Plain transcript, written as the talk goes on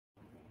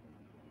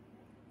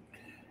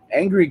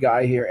Angry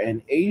guy here,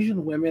 and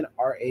Asian women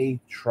are a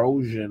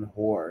Trojan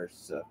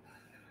horse.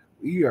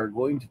 We are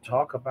going to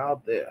talk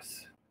about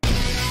this.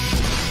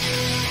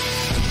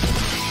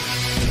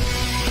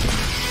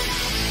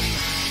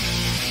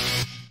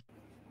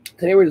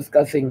 Today we're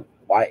discussing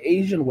why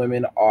Asian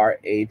women are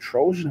a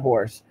Trojan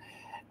horse.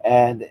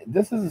 And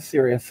this is a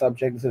serious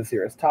subject, this is a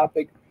serious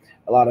topic.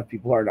 A lot of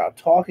people are not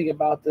talking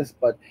about this,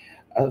 but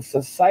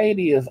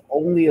society is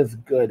only as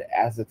good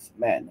as its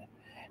men.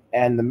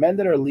 And the men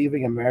that are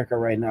leaving America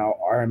right now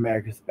are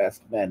America's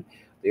best men.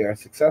 They are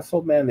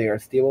successful men, they are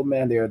stable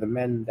men, they are the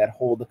men that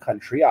hold the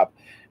country up.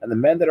 And the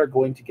men that are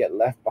going to get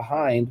left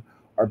behind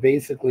are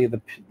basically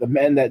the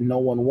men that no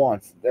one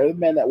wants. They're the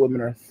men that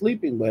women are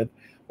sleeping with,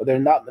 but they're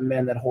not the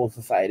men that hold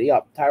society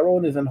up.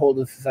 Tyrone isn't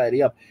holding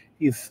society up,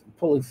 he's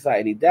pulling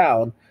society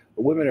down.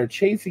 The women are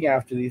chasing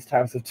after these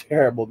types of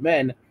terrible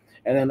men,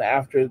 and then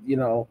after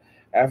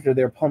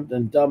they're pumped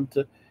and dumped,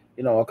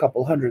 a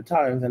couple hundred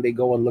times, and they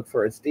go and look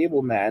for a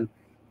stable man,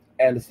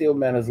 and the stable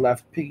man is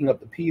left picking up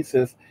the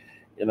pieces,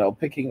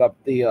 picking up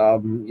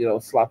the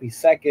sloppy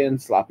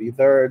seconds, sloppy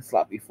thirds,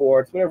 sloppy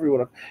fourths, whatever you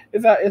want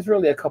to. It's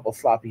really a couple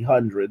sloppy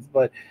hundreds,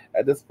 but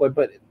at this point,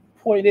 but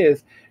point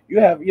is,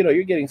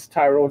 you're getting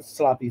Tyrone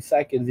sloppy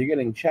seconds, you're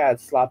getting Chad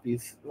sloppy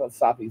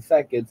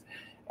seconds,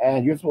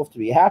 and you're supposed to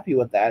be happy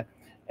with that.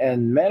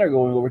 And men are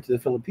going over to the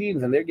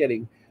Philippines, and they're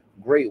getting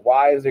great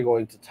wives. They're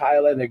going to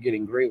Thailand. They're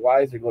getting great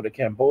wives. They're going to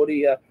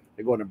Cambodia.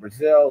 They're going to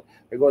Brazil.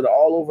 They're going to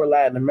all over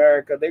Latin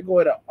America. They're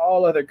going to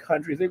all other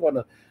countries. They're going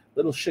to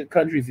little shit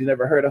countries you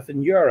never heard of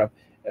in Europe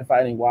and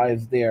finding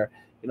wives there.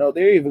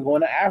 They're even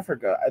going to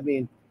Africa. I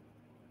mean,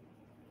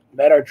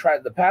 that are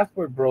trying. The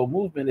passport bro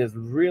movement is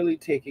really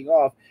taking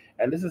off,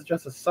 and this is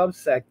just a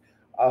subsect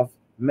of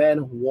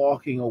men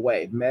walking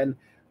away, men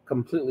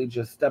completely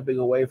just stepping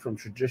away from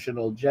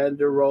traditional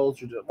gender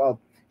roles. Well,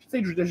 I should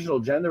say traditional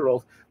gender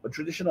roles, but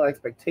traditional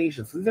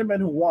expectations. So these are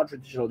men who want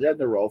traditional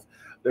gender roles.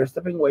 They're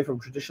stepping away from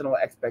traditional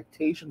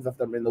expectations of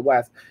them in the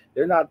West.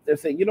 They're not. They're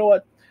saying, you know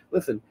what?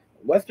 Listen,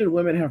 Western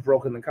women have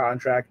broken the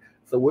contract.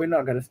 So we're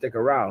not going to stick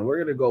around. We're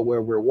going to go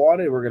where we're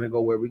wanted. We're going to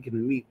go where we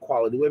can meet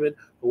quality women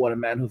who want a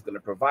man who's going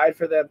to provide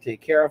for them, take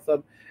care of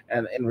them,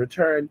 and in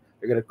return,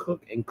 they're going to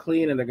cook and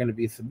clean, and they're going to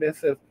be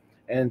submissive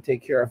and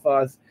take care of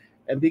us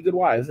and be good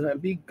wives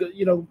and be good,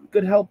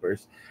 good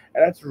helpers.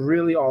 And that's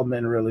really all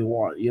men really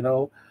want.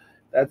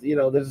 That's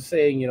there's a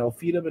saying,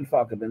 feed them and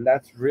fuck them, and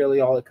that's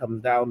really all it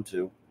comes down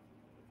to.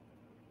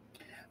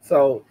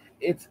 So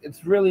it's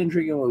really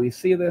intriguing when we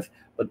see this.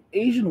 But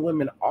Asian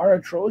women are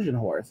a Trojan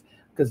horse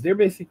because they're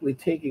basically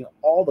taking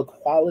all the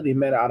quality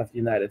men out of the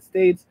United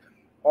States,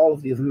 all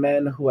of these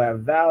men who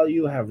have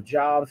value, have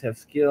jobs, have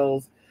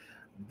skills.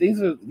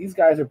 These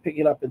guys are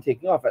picking up and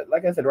taking off.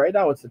 Like I said, right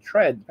now it's a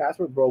trend.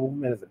 Passport bro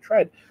movement is a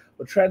trend,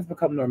 but trends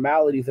become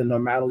normalities, and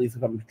normalities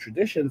become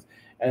traditions.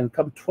 And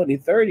come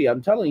 2030,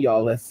 I'm telling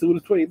y'all, as soon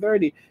as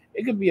 2030,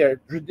 it could be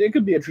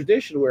a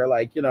tradition where,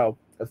 like,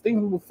 as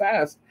things move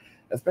fast,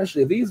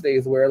 especially these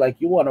days, where like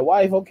you want a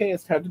wife, okay,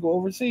 it's time to go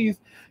overseas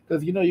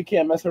because you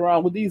can't mess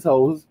around with these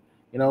hoes,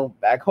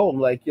 back home.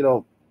 Like,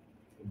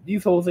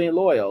 these hoes ain't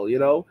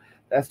loyal.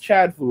 That's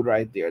Chad food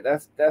right there.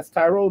 That's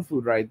Tyrone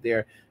food right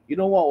there. You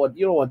don't want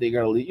they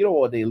gonna leave. You don't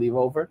want what they leave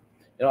over.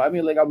 I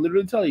mean, like, I'm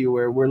literally telling you,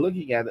 where we're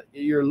looking at it.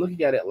 You're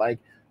looking at it like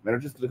men are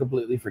just gonna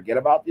completely forget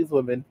about these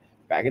women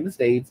back in the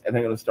states, and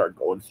they're gonna start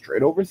going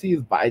straight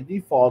overseas by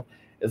default.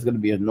 It's gonna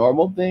be a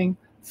normal thing.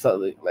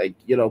 So, like,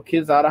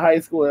 kids out of high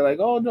school are like,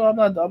 oh no, I'm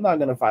not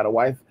gonna find a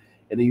wife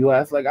in the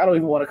U.S. Like, I don't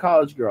even want a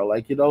college girl.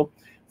 Like,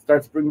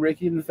 start spring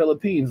breaking in the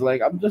Philippines.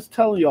 Like, I'm just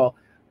telling y'all,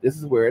 this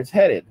is where it's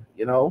headed.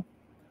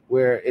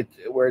 Where it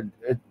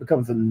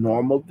becomes a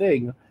normal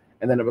thing,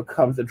 and then it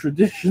becomes a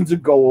tradition to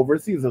go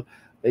overseas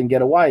and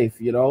get a wife.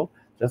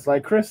 Just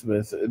like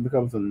Christmas, it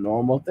becomes a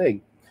normal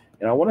thing.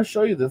 And I want to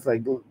show you this.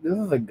 Like, this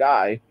is a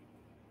guy.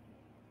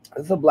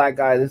 This is a black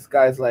guy. This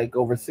guy's like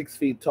over 6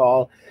 feet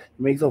tall.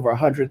 He makes over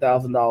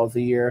 $100,000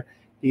 a year.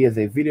 He is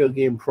a video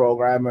game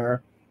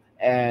programmer,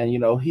 and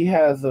he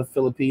has a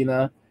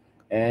Filipina.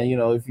 And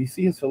if you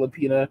see his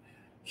Filipina,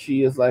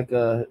 she's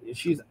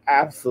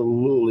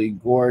absolutely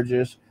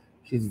gorgeous.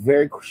 She's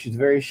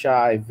very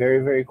shy, very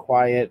very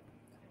quiet,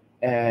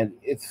 and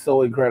it's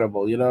so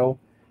incredible.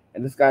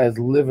 And this guy is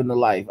living the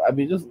life. I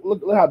mean, just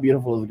look how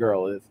beautiful this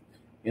girl is,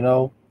 you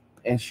know.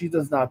 And she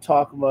does not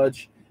talk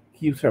much,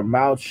 keeps her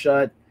mouth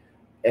shut,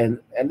 and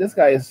this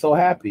guy is so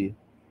happy.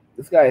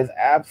 This guy is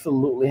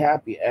absolutely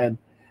happy, and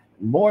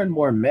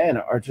more men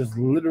are just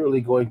literally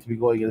going to be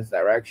going in this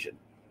direction.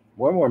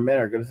 More and more men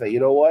are going to say,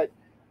 you know what,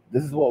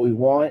 this is what we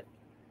want,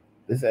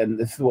 this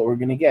is what we're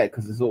going to get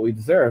because this is what we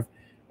deserve,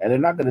 and they're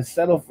not going to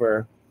settle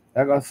for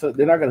they're not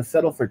going to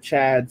settle for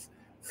Chad's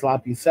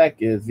sloppy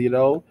seconds. They're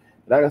not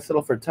going to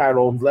settle for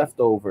Tyrone's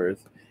leftovers.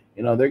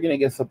 They're going to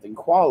get something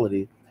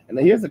quality. And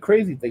then here's the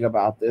crazy thing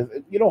about this: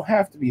 you don't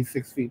have to be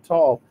 6 feet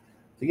tall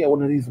to get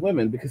one of these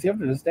women because you have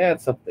to understand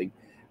something.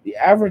 The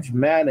average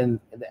man in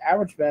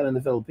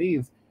the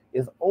Philippines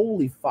is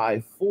only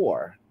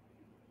 5'4".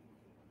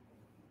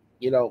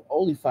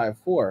 Only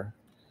 5'4",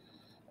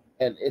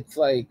 and it's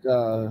like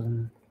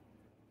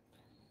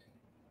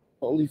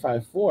only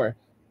 5'4",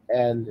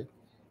 and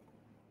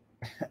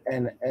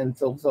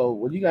so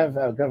when you guys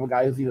have a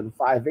guy who's even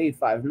 5'8",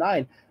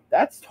 5'9",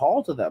 that's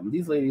tall to them.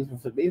 These ladies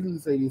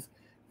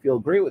feel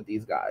great with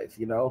these guys,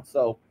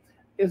 So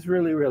it's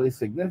really really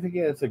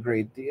significant. It's a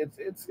great.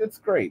 It's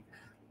great.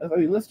 I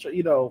mean,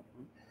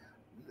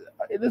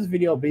 in this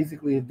video,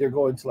 basically they're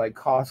going to like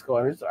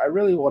Costco, and I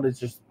really want to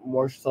just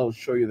more so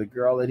show you the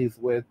girl that he's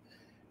with,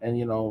 and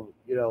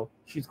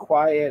she's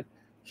quiet,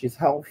 she's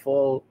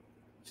helpful.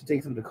 She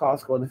takes him to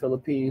Costco in the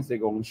Philippines. They're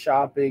going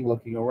shopping,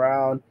 looking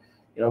around,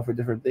 for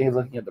different things,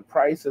 looking at the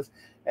prices,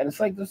 and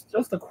it's like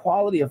just the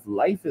quality of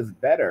life is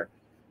better.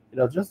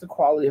 Just the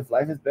quality of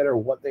life is better.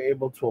 What they're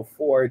able to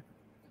afford,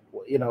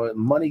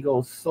 money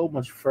goes so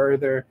much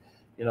further.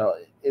 You know,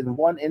 in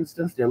one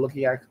instance, they're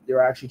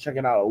actually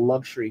checking out a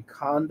luxury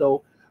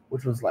condo,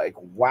 which was like,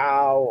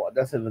 wow,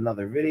 that's in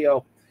another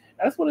video.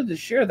 I just wanted to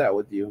share that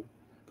with you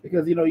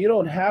because you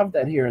don't have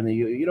that here in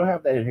you don't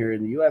have that here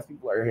in the U.S.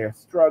 People are here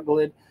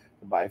struggling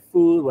to buy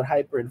food with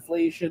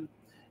hyperinflation,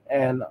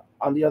 and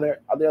on the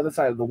other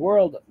side of the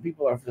world,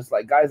 people are just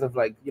like guys have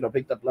like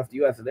picked up left the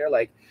U.S. and they're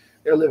like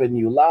they're living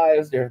new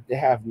lives. They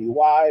have new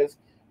wives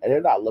and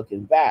they're not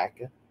looking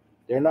back.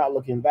 They're not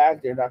looking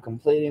back. They're not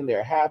complaining.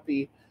 They're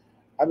happy.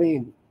 I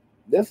mean,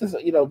 this is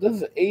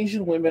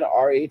Asian women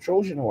are a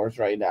Trojan horse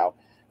right now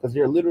because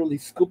they're literally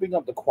scooping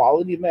up the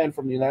quality men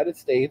from the United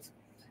States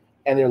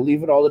and they're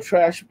leaving all the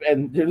trash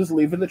and they're just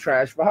leaving the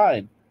trash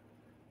behind.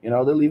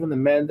 They're leaving the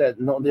men that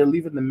no, they're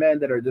leaving the men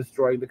that are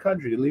destroying the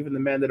country. They're leaving the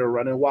men that are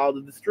running wild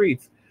in the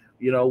streets.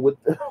 With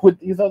with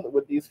these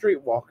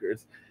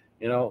streetwalkers.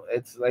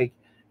 It's like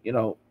you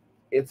know,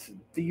 it's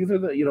these are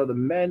the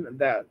men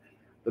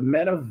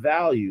of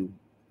value,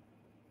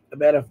 the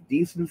men of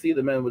decency,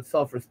 the men with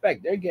self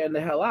respect. They're getting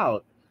the hell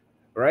out,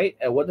 right?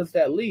 And what does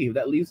that leave?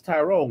 That leaves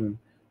Tyrone.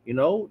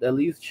 That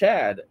leaves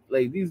Chad.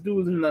 Like these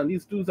dudes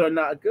are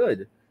not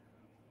good.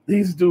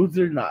 These dudes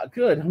are not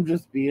good. I'm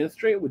just being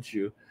straight with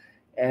you.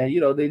 And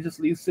they just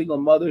leave single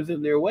mothers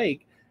in their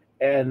wake,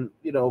 and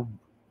the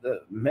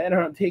men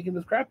aren't taking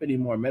this crap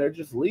anymore. Men are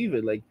just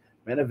leaving. Like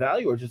men of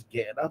value are just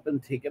getting up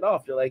and taking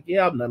off. They're like,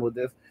 yeah, I'm done with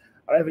this.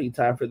 I don't have any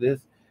time for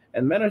this.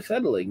 And men are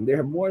settling.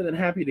 They're more than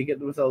happy to get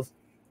themselves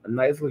a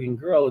nice looking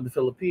girl in the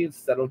Philippines,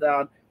 settle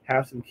down,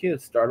 have some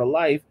kids, start a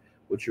life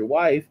with your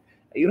wife.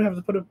 And you don't have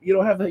to put up. You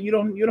don't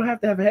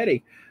have to have a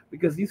headache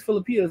because these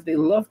Filipinos, they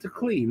love to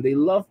clean. They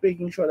love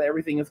making sure that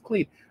everything is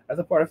clean as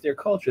a part of their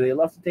culture. They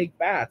love to take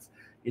baths.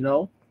 You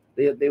know,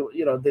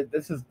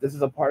 this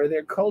is a part of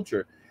their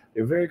culture.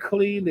 They're very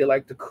clean. They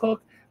like to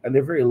cook, and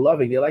they're very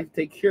loving. They like to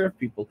take care of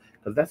people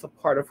because that's a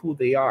part of who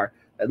they are.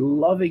 That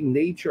loving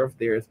nature of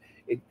theirs.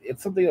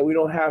 It's something that we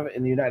don't have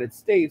in the United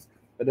States,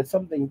 but it's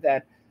something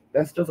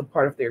that's just a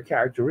part of their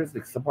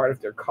characteristics, a part of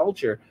their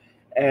culture,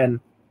 and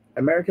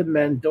American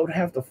men don't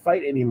have to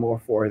fight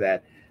anymore for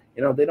that.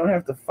 They don't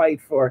have to fight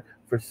for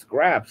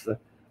scraps.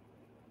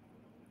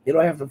 They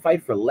don't have to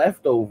fight for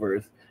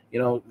leftovers,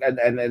 and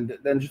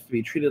then just to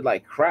be treated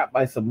like crap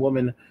by some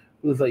woman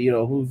who's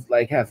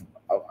like has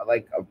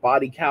a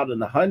body count in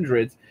the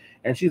hundreds,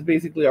 and she's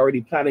basically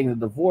already planning the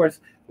divorce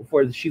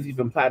before she's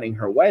even planning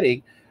her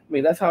wedding. I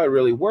mean, that's how it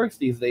really works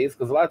these days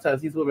because a lot of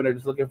times these women are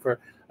just looking for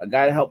a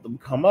guy to help them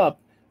come up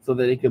so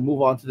that they can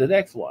move on to the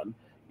next one.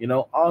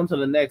 On to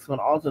the next one,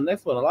 on to the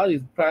next one. A lot of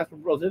these plastic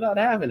bros, they're not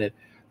having it.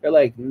 They're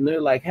like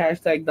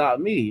hashtag not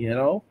me,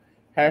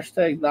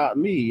 hashtag not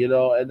me,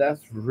 and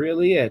that's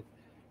really it.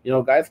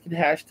 Guys can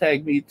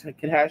hashtag me,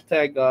 can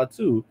hashtag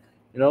too,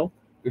 you know.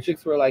 The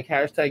chicks were like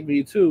hashtag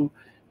me too,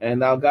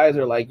 and now guys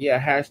are like, yeah,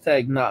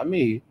 hashtag not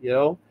me,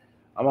 I'm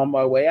on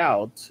my way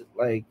out,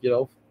 like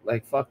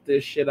fuck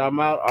this shit,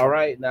 I'm out. All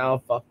right, now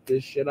fuck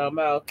this shit, I'm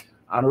out.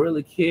 I don't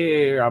really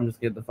care. I'm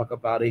just getting the fuck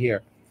up out of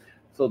here.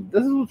 So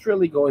this is what's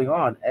really going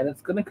on, and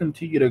it's gonna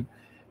continue to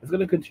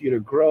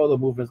grow. The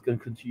movement's gonna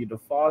continue to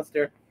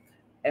foster,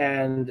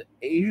 and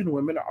Asian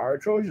women are a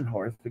Trojan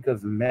horse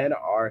because men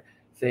are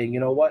saying, you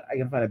know what, I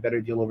can find a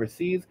better deal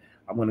overseas.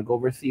 I'm going to go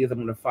overseas. I'm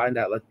going to find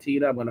that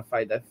Latina. I'm going to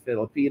find that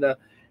Filipina,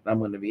 and I'm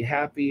going to be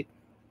happy.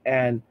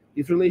 And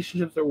these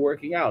relationships are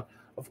working out.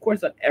 Of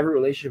course, not every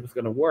relationship is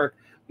going to work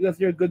because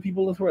there are good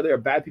people in this world, there are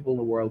bad people in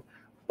the world.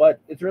 But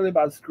it's really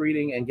about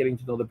screening and getting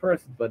to know the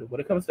person. But when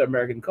it comes to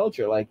American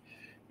culture, like,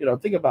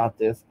 think about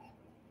this,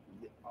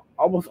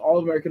 almost all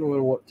American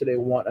women today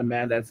want a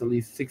man that's at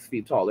least 6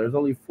 feet tall. There's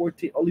only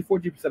 14%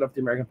 of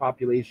the American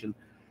population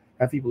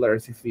have people that are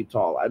 6 feet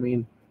tall. I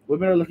mean,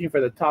 women are looking for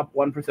the top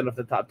 1% of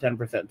the top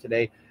 10%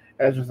 today,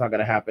 and it's just not going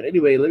to happen.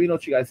 Anyway, let me know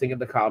what you guys think in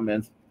the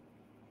comments.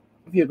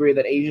 If you agree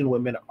that Asian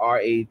women are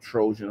a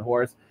Trojan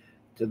horse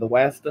to the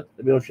West, let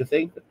me know what you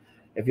think.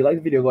 If you like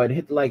the video, go ahead and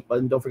hit the like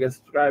button. Don't forget to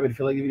subscribe. And if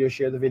you like the video,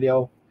 share the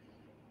video.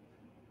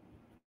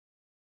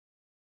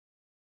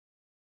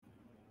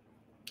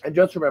 And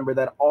just remember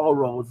that all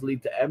roads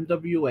lead to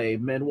MWA,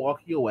 men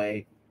walking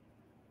away.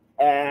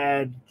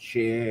 And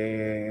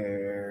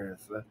cheers.